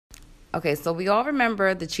Okay, so we all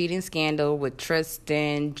remember the cheating scandal with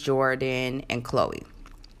Tristan, Jordan, and Khloe.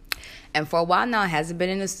 And for a while now, it hasn't been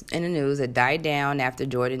in the news. It died down after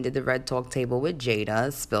Jordan did the red talk table with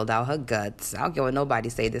Jada, spilled out her guts. I don't care what nobody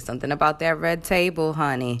say. There's something about that red table,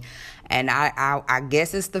 honey. And I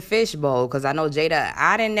guess it's the fishbowl, because I know Jada,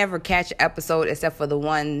 I didn't never catch an episode except for the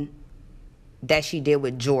one that she did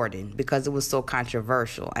with Jordan, because it was so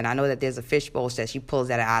controversial. And I know that there's a fishbowl that she pulls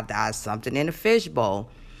that out, something in the fishbowl.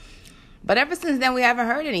 But ever since then, we haven't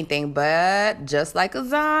heard anything. But just like a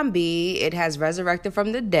zombie, it has resurrected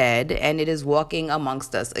from the dead, and it is walking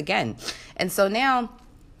amongst us again. And so now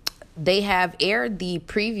they have aired the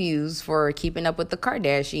previews for Keeping Up with the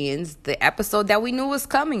Kardashians, the episode that we knew was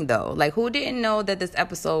coming, though. Like, who didn't know that this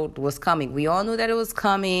episode was coming? We all knew that it was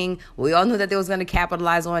coming. We all knew that they was going to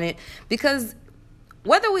capitalize on it, because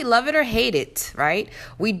whether we love it or hate it, right?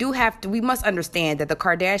 We must understand that the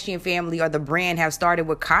Kardashian family or the brand have started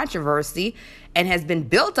with controversy and has been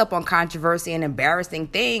built up on controversy and embarrassing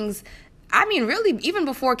things. I mean, really, even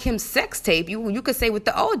before Kim's sex tape, you could say with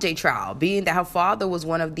the OJ trial, being that her father was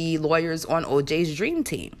one of the lawyers on OJ's dream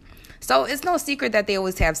team. So it's no secret that they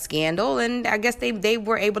always have scandal, and I guess they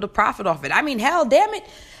were able to profit off it. I mean, hell, damn it.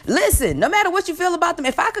 Listen, no matter what you feel about them,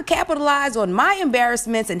 if I could capitalize on my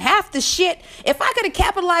embarrassments and half the shit, if I could have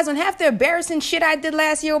capitalized on half the embarrassing shit I did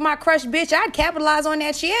last year with my crush bitch, I'd capitalize on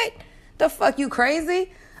that shit. The fuck, you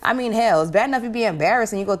crazy? I mean, hell, it's bad enough you be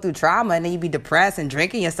embarrassed and you go through trauma and then you be depressed and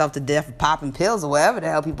drinking yourself to death, popping pills or whatever the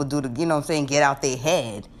hell people do to, you know what I'm saying, get out their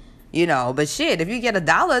head. You know, but shit, if you get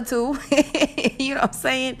 $1 or two, you know what I'm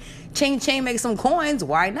saying, chain, make some coins,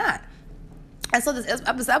 why not? And so this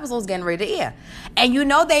episode's getting ready to air. And you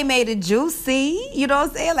know they made it juicy. You know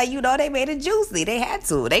what I'm saying? Like, you know they made it juicy. They had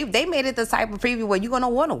to. They made it the type of preview where you're going to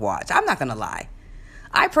want to watch. I'm not going to lie.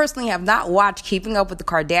 I personally have not watched Keeping Up with the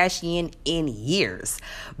Kardashians in years.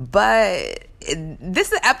 But this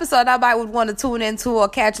is an episode I might would want to tune into or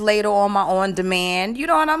catch later on my on demand. You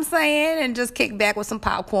know what I'm saying? And just kick back with some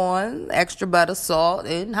popcorn, extra butter, salt,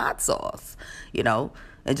 and hot sauce. You know?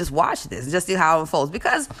 And just watch this. Just see how it unfolds.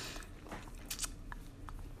 Because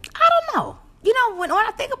I don't know. You know, when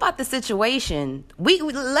I think about the situation, we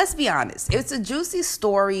let's be honest. It's a juicy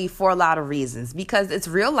story for a lot of reasons, because it's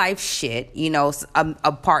real life shit. You know,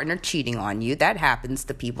 a partner cheating on you. That happens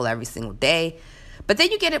to people every single day. But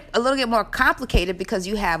then you get it a little bit more complicated, because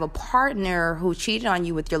you have a partner who cheated on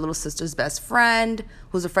you with your little sister's best friend,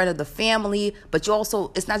 who's a friend of the family. But you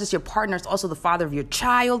also, it's not just your partner, it's also the father of your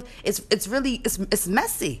child. It's really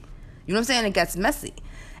messy. You know what I'm saying? It gets messy.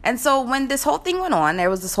 And so when this whole thing went on, there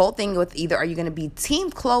was this whole thing with either are you going to be Team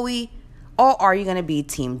Khloe or are you going to be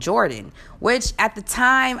Team Jordan? Which at the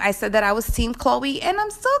time I said that I was Team Khloe, and I'm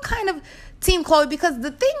still kind of Team Khloe, because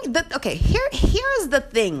here's the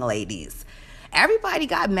thing, ladies. Everybody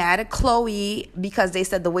got mad at Khloe because they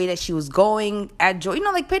said the way that she was going at Jordan. You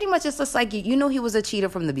know, like pretty much it's just like you knew he was a cheater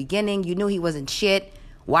from the beginning. You knew he wasn't shit.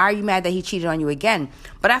 Why are you mad that he cheated on you again?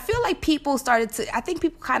 But I feel like people I think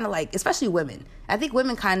people kind of like, especially women, I think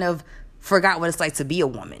women kind of forgot what it's like to be a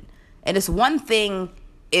woman. And it's one thing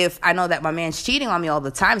if I know that my man's cheating on me all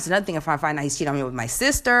the time. It's another thing if I find out he's cheating on me with my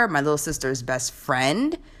sister, my little sister's best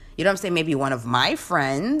friend. You know what I'm saying? Maybe one of my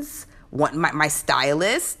friends, my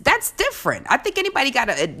stylist. That's different. I think anybody you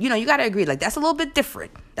gotta agree. Like, that's a little bit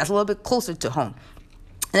different. That's a little bit closer to home.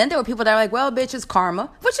 And then there were people that are like, well, bitch, it's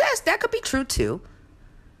karma. Which, yes, that could be true too.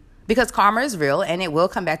 Because karma is real, and it will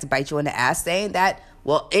come back to bite you in the ass, saying that,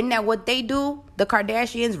 well, isn't that what they do? The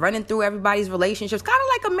Kardashians running through everybody's relationships. Kind of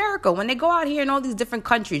like America, when they go out here in all these different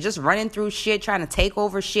countries, just running through shit, trying to take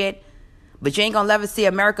over shit. But you ain't gonna never see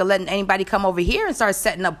America letting anybody come over here and start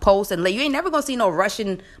setting up posts. And you ain't never gonna see no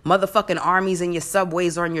Russian motherfucking armies in your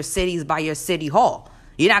subways or in your cities by your city hall.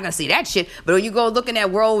 You're not going to see that shit. But when you go looking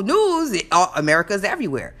at world news, America's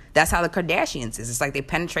everywhere. That's how the Kardashians is. It's like they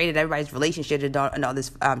penetrated everybody's relationship and all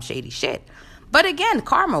this shady shit. But again,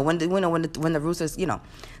 karma, when the roosters, you know.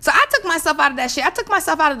 So I took myself out of that shit. I took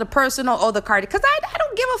myself out of the personal or the card. Because I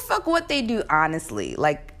don't give a fuck what they do, honestly.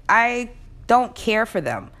 Like, I don't care for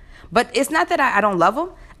them. But it's not that I don't love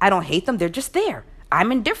them. I don't hate them. They're just there.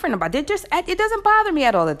 I'm indifferent about it. It doesn't bother me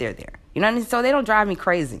at all that they're there. You know what I mean? So they don't drive me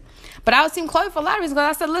crazy. But I was Team Khloe for a lot of reasons,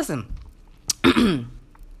 because I said, listen,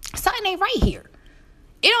 something ain't right here.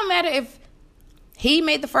 It don't matter if he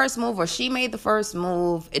made the first move or she made the first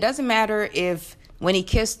move. It doesn't matter if when he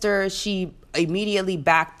kissed her, she immediately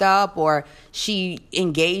backed up or she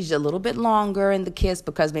engaged a little bit longer in the kiss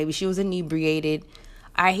because maybe she was inebriated.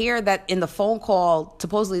 I hear that in the phone call,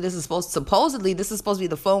 supposedly this is supposed to be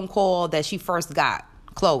the phone call that she first got,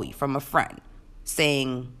 Khloe, from a friend,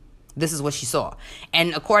 saying this is what she saw.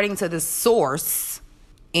 And according to this source,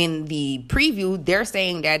 in the preview, they're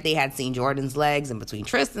saying that they had seen Jordan's legs in between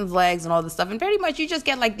Tristan's legs and all this stuff. And pretty much you just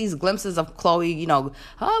get like these glimpses of Khloe, you know,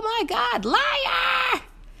 oh my God, liar!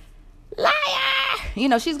 Liar! You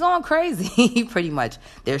know, she's going crazy, pretty much.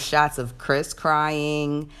 There's shots of Kris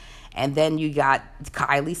crying. And then you got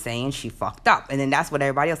Kylie saying she fucked up. And then that's what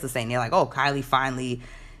everybody else is saying. They're like, oh, Kylie finally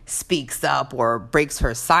speaks up or breaks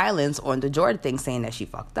her silence on the Jordan thing, saying that she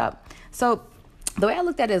fucked up. So the way I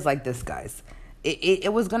looked at it is like this, guys.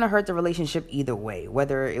 It was going to hurt the relationship either way,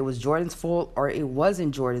 whether it was Jordan's fault or it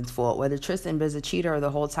wasn't Jordan's fault, whether Tristan was a cheater the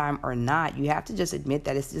whole time or not. You have to just admit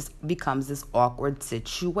that it just becomes this awkward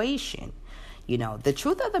situation. You know, the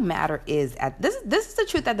truth of the matter is, this is the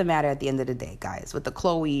truth of the matter at the end of the day, guys, with the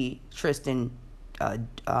Khloe, Tristan,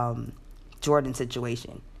 Jordan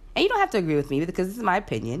situation. And you don't have to agree with me because this is my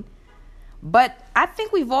opinion. But I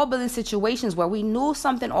think we've all been in situations where we knew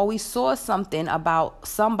something or we saw something about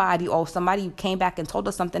somebody, or somebody came back and told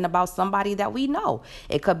us something about somebody that we know.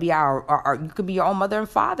 It could be it could be your own mother and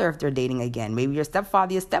father if they're dating again. Maybe your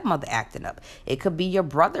stepfather, your stepmother acting up. It could be your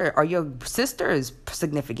brother or your sister's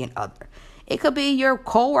significant other. It could be your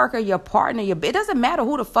coworker, your partner, it doesn't matter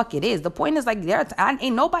who the fuck it is. The point is, like,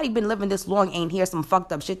 ain't nobody been living this long, ain't hear some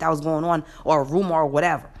fucked up shit that was going on, or a rumor or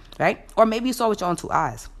whatever, right? Or maybe you saw with your own two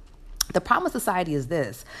eyes. The problem with society is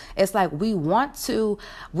this. It's like we want to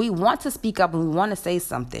speak up and we want to say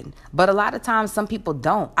something. But a lot of times some people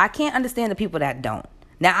don't. I can't understand the people that don't.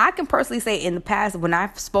 Now, I can personally say in the past when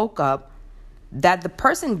I spoke up that the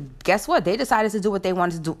person, guess what? They decided to do what they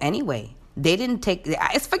wanted to do anyway. They didn't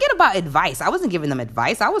forget about advice. I wasn't giving them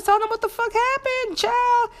advice. I was telling them what the fuck happened,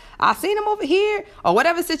 child. I seen them over here or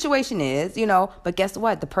whatever the situation is, you know. But guess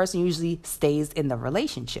what? The person usually stays in the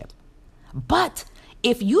relationship. But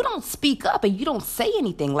if you don't speak up and you don't say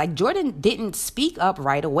anything, like Jordan didn't speak up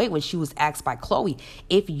right away when she was asked by Khloe.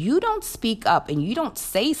 If you don't speak up and you don't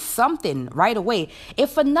say something right away,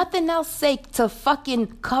 if for nothing else sake to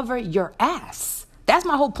fucking cover your ass. That's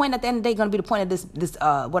my whole point at the end of the day, going to be the point of this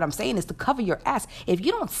what I'm saying is to cover your ass. If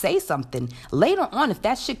you don't say something, later on, if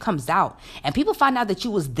that shit comes out and people find out that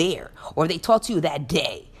you was there or they talked to you that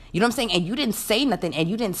day, you know what I'm saying? And you didn't say nothing and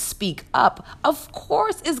you didn't speak up. Of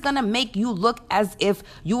course, it's going to make you look as if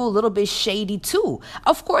you were a little bit shady too.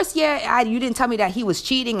 Of course, you didn't tell me that he was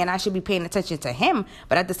cheating and I should be paying attention to him.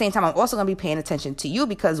 But at the same time, I'm also going to be paying attention to you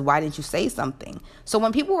because why didn't you say something? So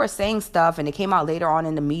when people were saying stuff and it came out later on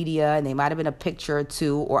in the media and they might have been a picture or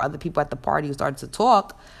two or other people at the party who started to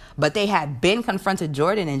talk, but they had been confronted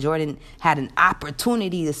Jordan and Jordan had an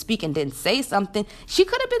opportunity to speak and didn't say something, she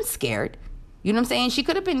could have been scared. You know what I'm saying? She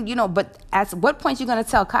could have been, but at what point you going to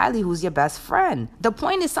tell Kylie who's your best friend? The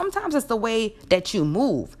point is sometimes it's the way that you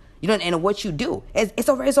move, and what you do. It's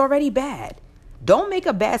already bad. Don't make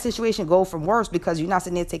a bad situation go from worse because you're not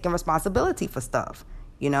sitting there taking responsibility for stuff,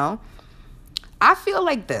 I feel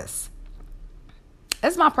like this.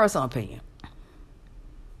 It's my personal opinion.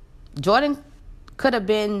 Jordan could have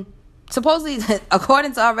been, supposedly,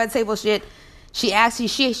 according to our Red Table shit,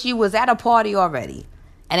 she was at a party already.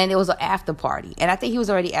 And then there was an after party. And I think he was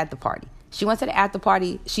already at the party. She went to the after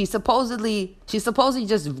party. She supposedly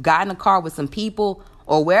just got in a car with some people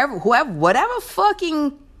or whatever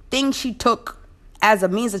fucking thing she took as a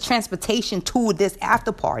means of transportation to this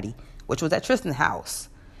after party, which was at Tristan's house.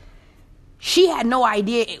 She had no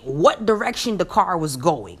idea what direction the car was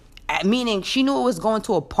going. Meaning she knew it was going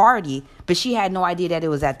to a party, but she had no idea that it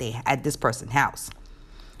was at this person's house.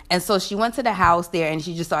 And so she went to the house there and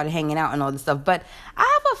she just started hanging out and all this stuff. But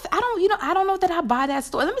I don't know that I buy that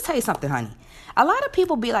story. Let me tell you something, honey. A lot of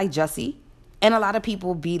people be like Jussie and a lot of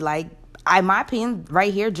people be like, in my opinion,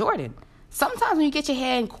 right here, Jordan. Sometimes when you get your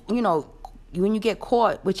hand, when you get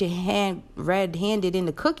caught with your hand red-handed in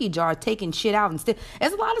the cookie jar, taking shit out and still,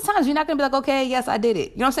 there's a lot of times you're not going to be like, okay, yes, I did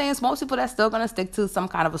it. You know what I'm saying? It's most people that's still going to stick to some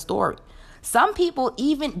kind of a story. Some people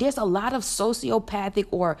there's a lot of sociopathic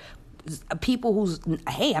or people who's,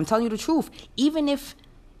 hey, I'm telling you the truth, even if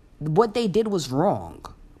what they did was wrong,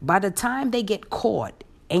 by the time they get caught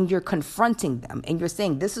and you're confronting them and you're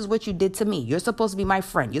saying, this is what you did to me, you're supposed to be my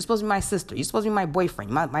friend, you're supposed to be my sister, you're supposed to be my boyfriend,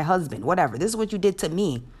 my husband, whatever, this is what you did to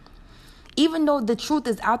me, even though the truth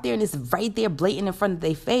is out there and it's right there blatant in front of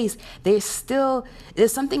their face, there's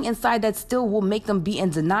something inside that still will make them be in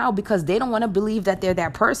denial because they don't want to believe that they're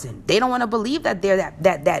that person. They don't want to believe that they're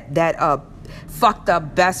that fucked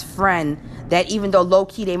up best friend that even though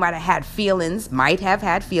low-key they might have had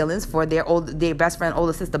feelings for their best friend,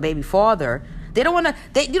 older sister, baby father. They don't want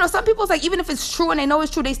to, some people's like, even if it's true and they know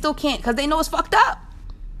it's true, they still can't because they know it's fucked up.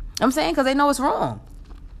 I'm saying because they know it's wrong.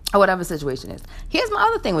 Or whatever the situation is. Here's my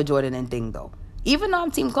other thing with Jordan and thing though. Even though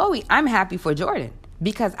I'm Team Khloe, I'm happy for Jordan.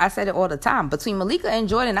 Because I said it all the time. Between Malika and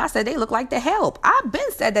Jordan, I said they look like the help. I've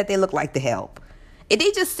been said that they look like the help.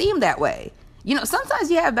 They just seem that way. Sometimes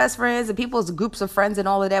you have best friends and people's groups of friends and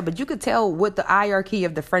all of that, but you could tell what the hierarchy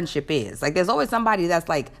of the friendship is. Like, there's always somebody that's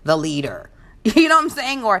like the leader. You know what I'm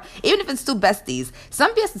saying? Or even if it's two besties,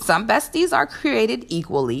 some besties are created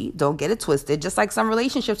equally. Don't get it twisted. Just like some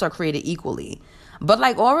relationships are created equally. But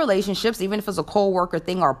like all relationships, even if it's a co-worker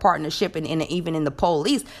thing or a partnership, and even in the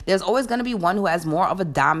police, there's always going to be one who has more of a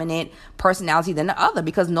dominant personality than the other,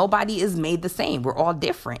 because nobody is made the same. We're all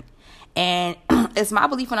different. And it's my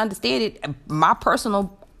belief and understanding, my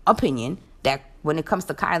personal opinion, that when it comes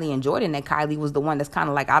to Kylie and Jordan, that Kylie was the one that's kind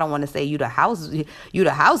of like, I don't want to say you the house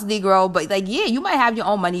Negro, but like, yeah, you might have your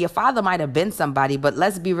own money. Your father might have been somebody, but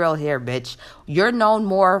let's be real here, bitch. You're known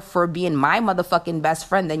more for being my motherfucking best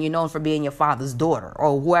friend than you're known for being your father's daughter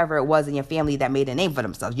or whoever it was in your family that made a name for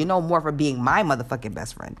themselves. You know more for being my motherfucking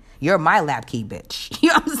best friend. You're my lap key, bitch. You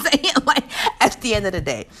know what I'm saying? Like, at the end of the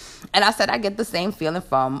day. And I said I get the same feeling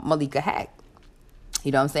from Malika Hack.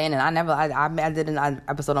 You know what I'm saying? And I did an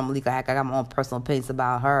episode on Malika Hack. I got my own personal opinions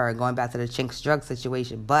about her, going back to the Chinks drug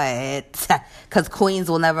situation. But, because queens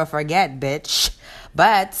will never forget, bitch.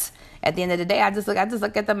 But at the end of the day, I just look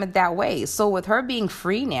at them in that way. So with her being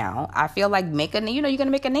free now, I feel like you're going to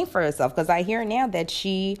make a name for herself. Because I hear now that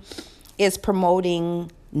she is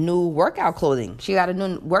promoting new workout clothing. She got a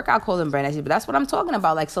new workout clothing brand. But that's what I'm talking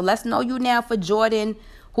about. Like, so let's know you now for Jordan.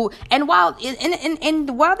 And while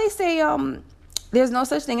they say, there's no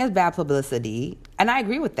such thing as bad publicity, and I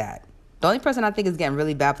agree with that. The only person I think is getting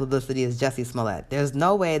really bad publicity is Jussie Smollett. There's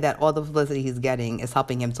no way that all the publicity he's getting is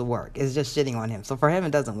helping him to work. It's just shitting on him. So for him,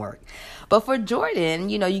 it doesn't work. But for Jordan,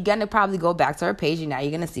 you're going to probably go back to her page, and now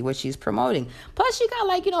you're going to see what she's promoting. Plus, she got,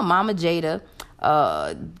 Mama Jada,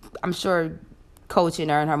 I'm sure, coaching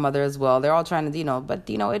her and her mother as well. They're all trying to, but,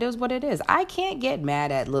 it is what it is. I can't get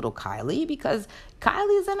mad at little Kylie because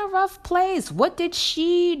Kylie's in a rough place. What did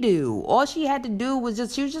she do? All she had to do was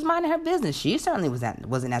she was just minding her business. She certainly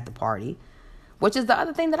wasn't at the party, which is the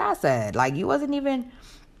other thing that I said. Like, you wasn't even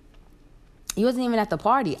at the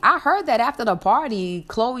party. I heard that after the party,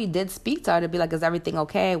 Khloe did speak to her to be like, is everything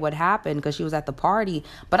okay? What happened? Because she was at the party.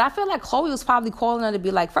 But I feel like Khloe was probably calling her to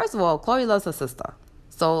be like, first of all, Khloe loves her sister.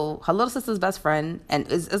 So her little sister's best friend and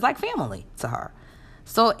is like family to her.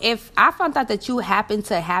 So if I found out that you happen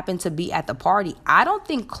to be at the party, I don't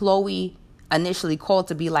think Khloe initially called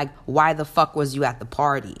to be like, why the fuck was you at the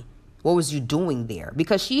party? What was you doing there?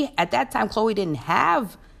 Because at that time, Khloe didn't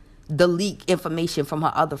have the leak information from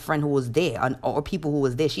her other friend who was there or people who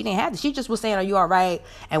was there. She didn't have it. She just was saying, are you all right?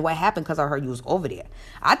 And what happened? Because I heard you was over there.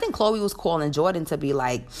 I think Khloe was calling Jordan to be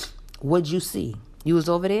like, what'd you see? You was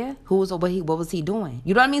over there? What was he doing?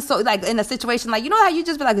 You know what I mean? So, like, in a situation, like, you know how you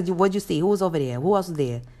just be like, what'd you see? Who was over there? Who else was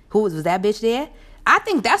there? Was that bitch there? I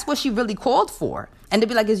think that's what she really called for. And to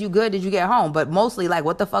be like, is you good? Did you get home? But mostly, like,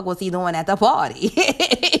 what the fuck was he doing at the party?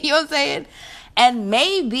 You know what I'm saying? And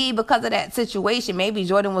maybe because of that situation, maybe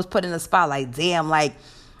Jordan was put in a spot like, damn, like,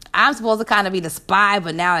 I'm supposed to kind of be the spy,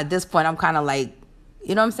 but now at this point, I'm kind of like,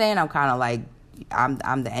 you know what I'm saying? I'm kind of like,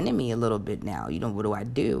 I'm the enemy a little bit now. What do I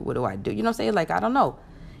do? You know what I'm saying? Like, I don't know.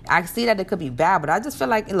 I see that it could be bad, but I just feel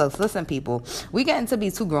like, look, listen, people, we getting to be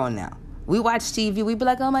too grown now. We watch TV, we be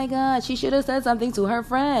like, oh my God, she should have said something to her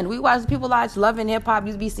friend. We watch people watch Love and Hip Hop,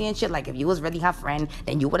 you be seeing shit like, if you was really her friend,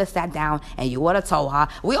 then you would have sat down and you would have told her.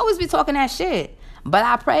 We always be talking that shit. But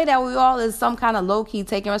I pray that we all is some kind of low-key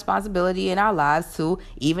taking responsibility in our lives too,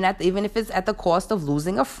 even if it's at the cost of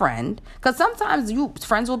losing a friend. Because sometimes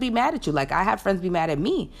friends will be mad at you. Like, I had friends be mad at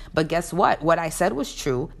me. But guess what? What I said was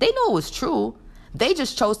true. They knew it was true. They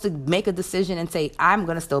just chose to make a decision and say, I'm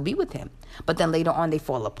going to still be with him. But then later on, they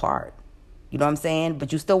fall apart. You know what I'm saying?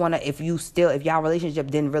 But you still want to, if y'all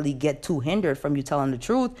relationship didn't really get too hindered from you telling the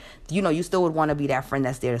truth, you still would want to be that friend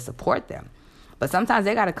that's there to support them. But sometimes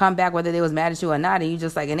they got to come back whether they was mad at you or not. And you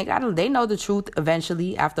just like, and they know the truth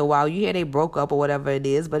eventually after a while. You hear they broke up or whatever it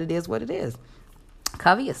is, but it is what it is.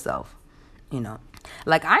 Cover yourself,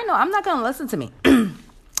 Like, I know I'm not going to listen to me.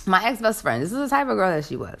 My ex-best friend, this is the type of girl that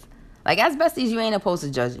she was. Like, as besties, you ain't supposed to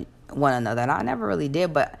judge one another. And I never really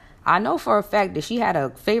did, but I know for a fact that she had a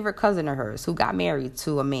favorite cousin of hers who got married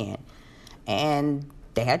to a man. And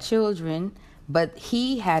they had children, but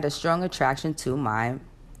he had a strong attraction to my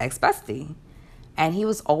ex-bestie. And he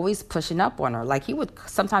was always pushing up on her. Like, he would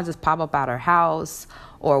sometimes just pop up at her house.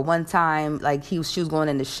 Or one time, like, she was going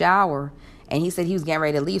in the shower. And he said he was getting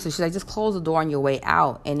ready to leave. So she's like, just close the door on your way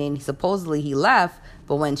out. And then supposedly he left.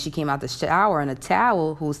 But when she came out the shower in a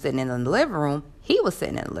towel, who was sitting in the living room, he was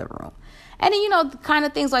sitting in the living room. And then, the kind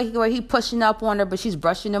of things like where he pushing up on her, but she's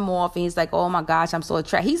brushing him off. And he's like, oh my gosh, I'm so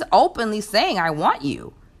attracted. He's openly saying, I want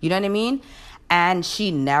you. You know what I mean? And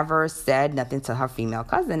she never said nothing to her female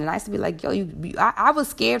cousin. And I used to be like, yo, I was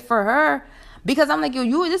scared for her. Because I'm like, yo,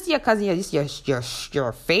 this is your cousin. This is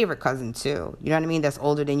your favorite cousin too. You know what I mean? That's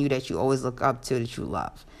older than you, that you always look up to, that you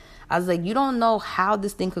love. I was like, you don't know how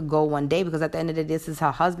this thing could go one day, because at the end of the day, this is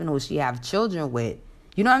her husband who she have children with.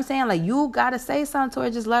 You know what I'm saying? Like, you got to say something to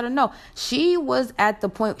her. Just let her know. She was at the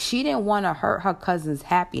point, she didn't want to hurt her cousin's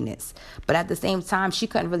happiness. But at the same time, she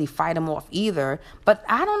couldn't really fight him off either. But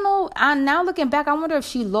I don't know. Now looking back, I wonder if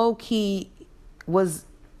she low-key,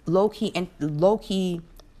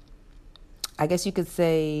 I guess you could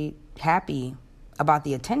say, happy about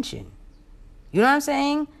the attention. You know what I'm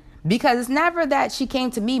saying? Because it's never that she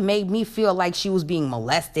came to me, made me feel like she was being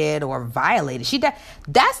molested or violated.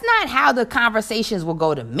 That's not how the conversations will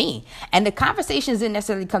go to me. And the conversations didn't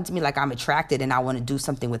necessarily come to me like I'm attracted and I want to do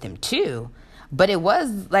something with him too. But it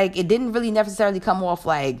was like, it didn't really necessarily come off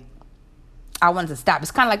like I wanted to stop.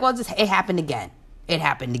 It's kind of like, well, it happened again. It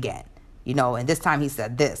happened again. And this time he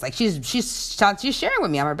said this. Like, she's sharing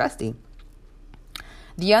with me. I'm her bestie.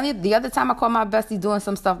 The other time I caught my bestie doing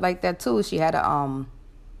some stuff like that too, she had a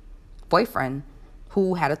boyfriend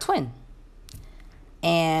who had a twin.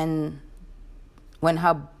 And when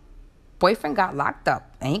her boyfriend got locked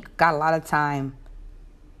up and he got a lot of time,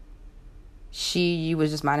 she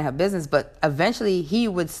was just minding her business. But eventually he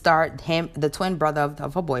would start, the twin brother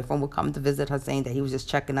of her boyfriend would come to visit her, saying that he was just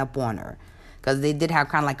checking up on her, because they did have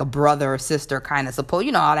kind of like a brother or sister kind of support,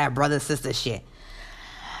 all that brother sister shit.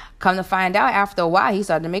 Come to find out, after a while, he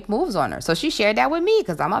started to make moves on her. So she shared that with me,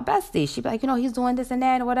 because I'm a bestie. She'd be like, he's doing this and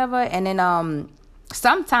that or whatever. And then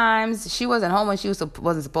sometimes she wasn't home when she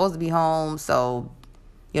wasn't supposed to be home. So,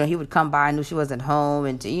 he would come by, knew she wasn't home.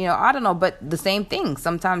 And, I don't know. But the same thing.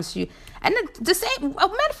 Sometimes she... And the same... As a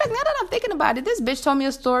matter of fact, now that I'm thinking about it, this bitch told me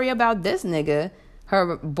a story about this nigga,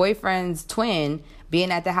 her boyfriend's twin,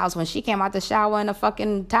 being at the house when she came out the shower in a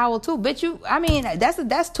fucking towel too. Bitch,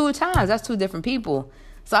 that's 2 times. That's 2 different people.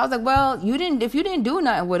 So I was like, well, if you didn't do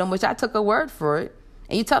nothing with him, which I took a word for it,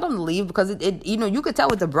 and you tell them to leave, because it you could tell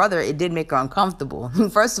with the brother, it did make her uncomfortable.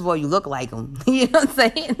 First of all, you look like him. You know what I'm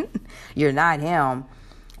saying? You're not him.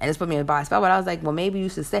 And it's put me in a bad spot. But I was like, well, maybe you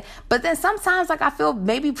should stay. But then sometimes, like, I feel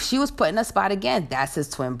maybe she was put in a spot again. That's his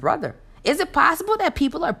twin brother. Is it possible that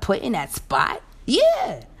people are put in that spot?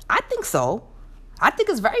 Yeah, I think so. I think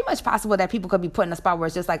it's very much possible that people could be put in a spot where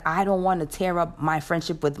it's just like, I don't want to tear up my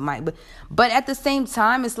friendship with but at the same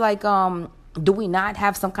time, it's like, do we not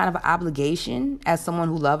have some kind of obligation as someone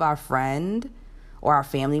who love our friend or our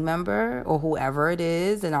family member or whoever it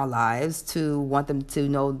is in our lives to want them to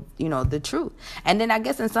know, the truth? And then I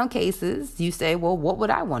guess in some cases you say, well, what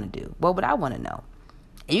would I want to do? What would I want to know?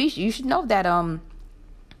 You should know that,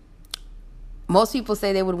 most people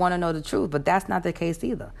say they would want to know the truth, but that's not the case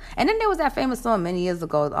either. And then there was that famous song many years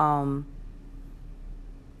ago.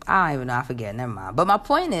 I don't even know. I forget. Never mind. But my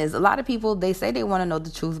point is, a lot of people, they say they want to know the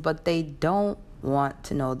truth, but they don't want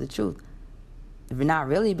to know the truth. Not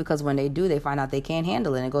really, because when they do, they find out they can't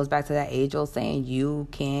handle it. And it goes back to that age-old saying, you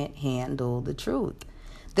can't handle the truth.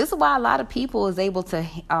 This is why a lot of people is able to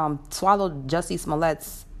swallow Jussie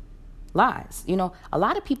Smollett's lies. A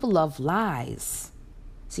lot of people love lies.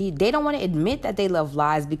 See, they don't want to admit that they love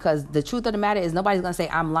lies, because the truth of the matter is nobody's going to say,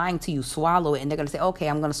 I'm lying to you, swallow it. And they're going to say, okay,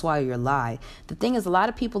 I'm going to swallow your lie. The thing is, a lot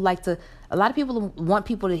of people want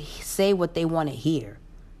people to say what they want to hear.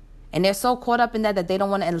 And they're so caught up in that they don't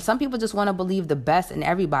want to, and some people just want to believe the best in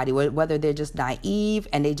everybody, whether they're just naive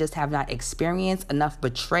and they just have not experienced enough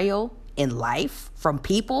betrayal in life from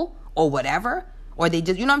people or whatever. Or they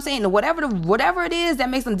just, what I'm saying? Whatever it is that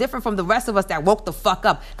makes them different from the rest of us that woke the fuck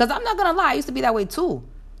up. Because I'm not going to lie, I used to be that way too.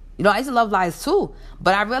 I used to love lies too.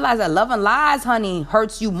 But I realized that loving lies, honey,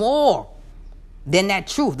 hurts you more than that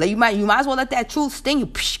truth. Like, you might as well let that truth sting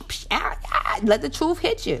you. Let the truth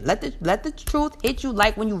hit you. Let the truth hit you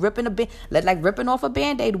like when you ripping off a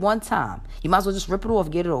Band-Aid one time. You might as well just rip it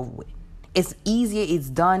off, get it over with. It's easier,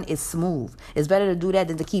 it's done, it's smooth. It's better to do that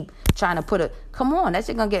than to keep trying to come on, that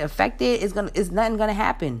shit gonna get affected. It's nothing gonna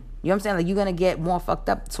happen. You know what I'm saying? Like, you're gonna get more fucked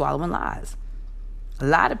up swallowing lies. A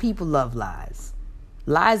lot of people love lies.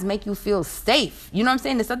 Lies make you feel safe. You know what I'm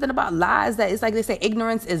saying? There's something about lies that it's like they say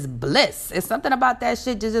ignorance is bliss. It's something about that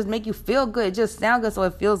shit that just make you feel good. It just sounds good, so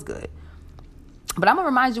it feels good. But I'm going to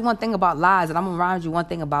remind you one thing about lies, and I'm going to remind you one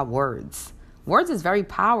thing about words. Words is very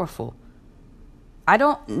powerful. I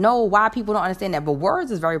don't know why people don't understand that, but words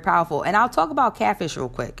is very powerful. And I'll talk about catfish real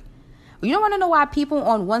quick. You don't want to know why people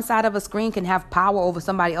on one side of a screen can have power over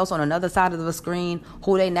somebody else on another side of the screen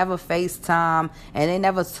who they never FaceTime and they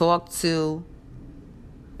never talk to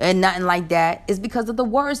and nothing like that? It's because of the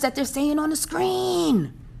words that they're saying on the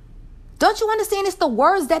screen. Don't you understand? It's the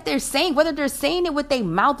words that they're saying, whether they're saying it with their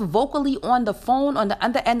mouth vocally on the phone, on the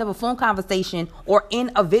other end of a phone conversation, or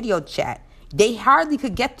in a video chat. They hardly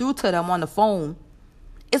could get through to them on the phone.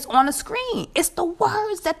 It's on the screen. It's the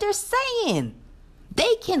words that they're saying.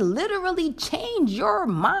 They can literally change your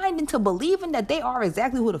mind into believing that they are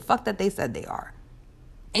exactly who the fuck that they said they are.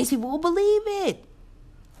 And people will believe it.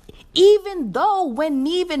 Even though when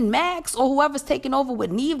Neve and Max or whoever's taking over with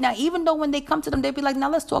Neve now, even though when they come to them, they be like, now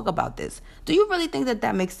let's talk about this. Do you really think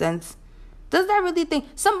that makes sense? Does that really think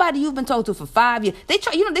somebody you've been talking to for 5 years, they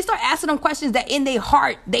start asking them questions that in their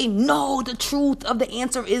heart, they know the truth of the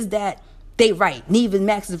answer is that they right. Neve and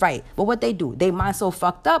Max is right. But what they do, they mind so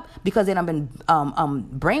fucked up because they done been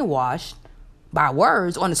brainwashed by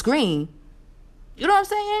words on the screen. You know what I'm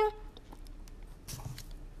saying?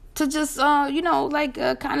 To just,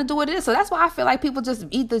 kind of do what it is. So that's why I feel like people just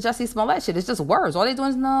eat the Jussie Smollett shit. It's just words. All they doing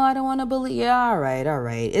is, no, I don't want to believe. Yeah, all right.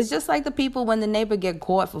 It's just like the people when the neighbor get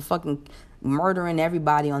caught for fucking murdering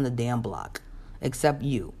everybody on the damn block, except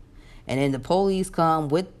you. And then the police come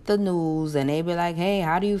with the news and they be like, hey,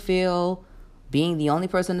 how do you feel being the only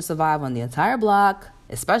person to survive on the entire block?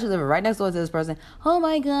 Especially living right next door to this person. Oh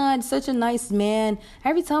my God, such a nice man.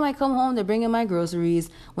 Every time I come home, they bring in my groceries.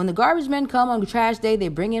 When the garbage men come on trash day, they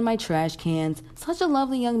bring in my trash cans. Such a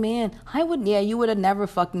lovely young man. You would have never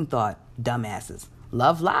fucking thought. Dumbasses.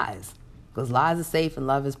 Love lies. Because lies are safe and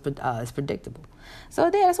love is predictable. So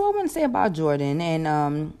that's what I want to say about Jordan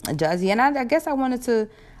and Jussie. And I guess I want to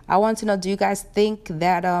know, do you guys think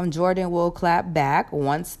that Jordan will clap back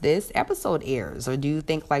once this episode airs? Or do you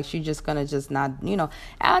think like she's just going to just not,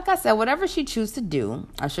 like I said, whatever she chooses to do,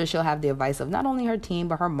 I'm sure she'll have the advice of not only her team,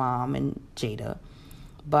 but her mom and Jada.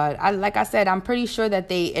 But like I said, I'm pretty sure that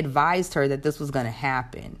they advised her that this was going to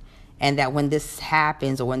happen. And that when this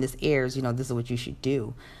happens or when this airs, this is what you should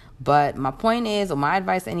do. But my point is, or my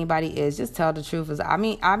advice to anybody is, just tell the truth.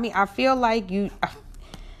 I feel like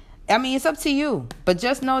it's up to you, but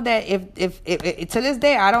just know that if to this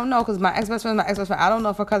day, I don't know, because my ex-best friend, I don't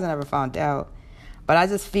know if her cousin ever found out, but I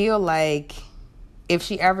just feel like if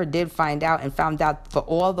she ever did find out and found out for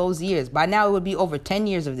all those years, by now it would be over 10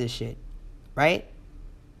 years of this shit, right?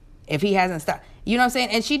 If he hasn't stopped, you know what I'm saying?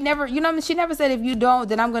 And she never, she never said, if you don't,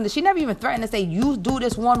 then she never even threatened to say, you do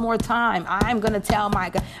this one more time, I'm going to tell my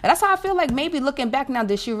God. And that's how I feel like maybe looking back now,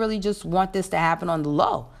 did she really just want this to happen on the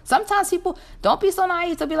low? Sometimes people, don't be so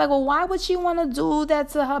naive to be like, well, why would she want to do that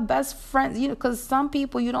to her best friend? Because some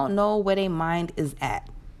people, you don't know where their mind is at.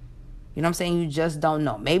 You know what I'm saying? You just don't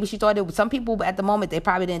know. Maybe she thought some people at the moment, they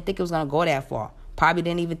probably didn't think it was going to go that far. Probably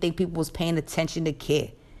didn't even think people was paying attention to care.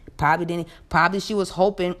 Probably she was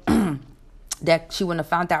hoping that she wouldn't have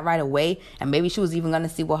found out right away, and maybe she was even going to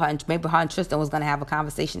see maybe her and Tristan was going to have a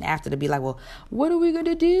conversation after to be like, well, what are we going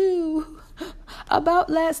to do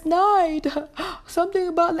about last night? Something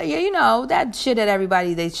about, that shit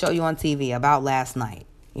that they show you on TV about last night.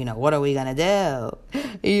 What are we going to do?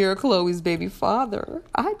 You're Chloe's baby father.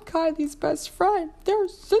 I'm Kylie's best friend. They're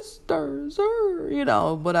sisters.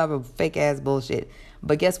 Whatever fake ass bullshit.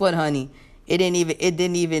 But guess what, honey? It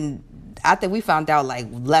didn't even, I think we found out like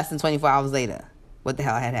less than 24 hours later what the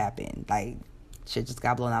hell had happened. Like, shit just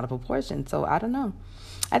got blown out of proportion. So I don't know.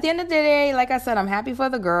 At the end of the day, like I said, I'm happy for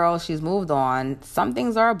the girl. She's moved on. Some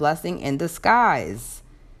things are a blessing in disguise.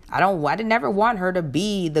 I did never want her to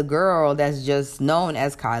be the girl that's just known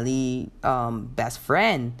as Kylie, best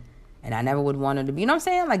friend. And I never would want her to be, you know what I'm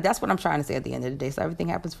saying? Like, that's what I'm trying to say at the end of the day. So everything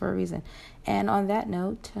happens for a reason. And on that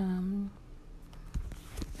note,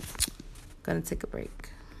 gonna take a break.